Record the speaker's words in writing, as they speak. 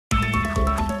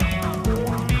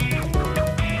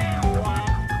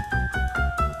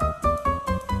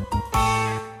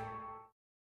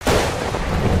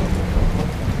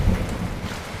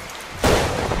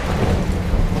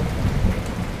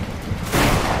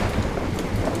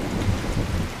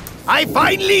I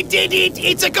finally did it!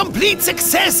 It's a complete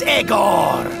success,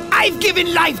 Igor! I've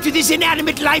given life to this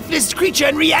inanimate, lifeless creature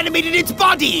and reanimated its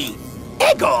body!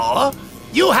 Igor,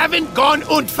 you haven't gone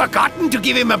and forgotten to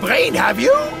give him a brain, have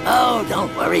you? Oh,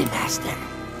 don't worry, Master.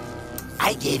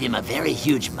 I gave him a very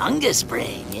humongous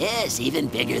brain, yes, even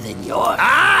bigger than yours.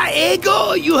 Ah,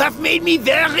 Igor, you have made me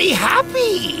very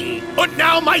happy! And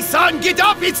now, my son, get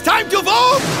up! It's time to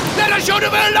vote! Let us show the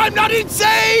world I'm not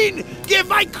insane! Give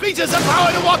my creatures the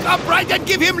power to walk upright and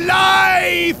give him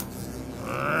life!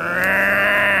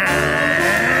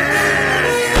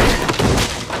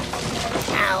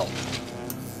 Ow.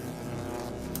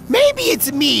 Maybe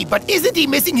it's me, but isn't he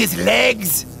missing his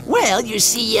legs? Well, you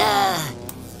see,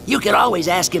 you could always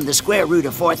ask him the square root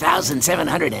of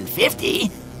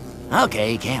 4,750.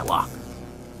 Okay, he can't walk.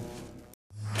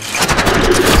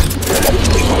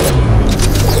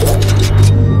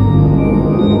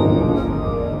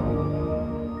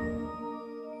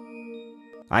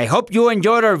 I hope you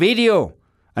enjoyed our video.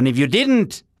 And if you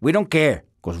didn't, we don't care,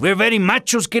 because we're very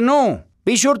machos que no.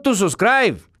 Be sure to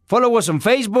subscribe. Follow us on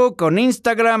Facebook, on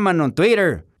Instagram, and on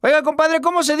Twitter. Oiga, compadre,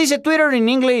 ¿cómo se dice Twitter in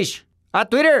English? Ah,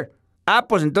 Twitter. Ah,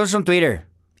 pues entonces on Twitter.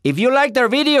 If you liked our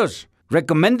videos,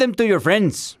 recommend them to your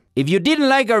friends. If you didn't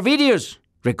like our videos,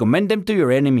 recommend them to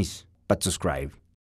your enemies. But subscribe.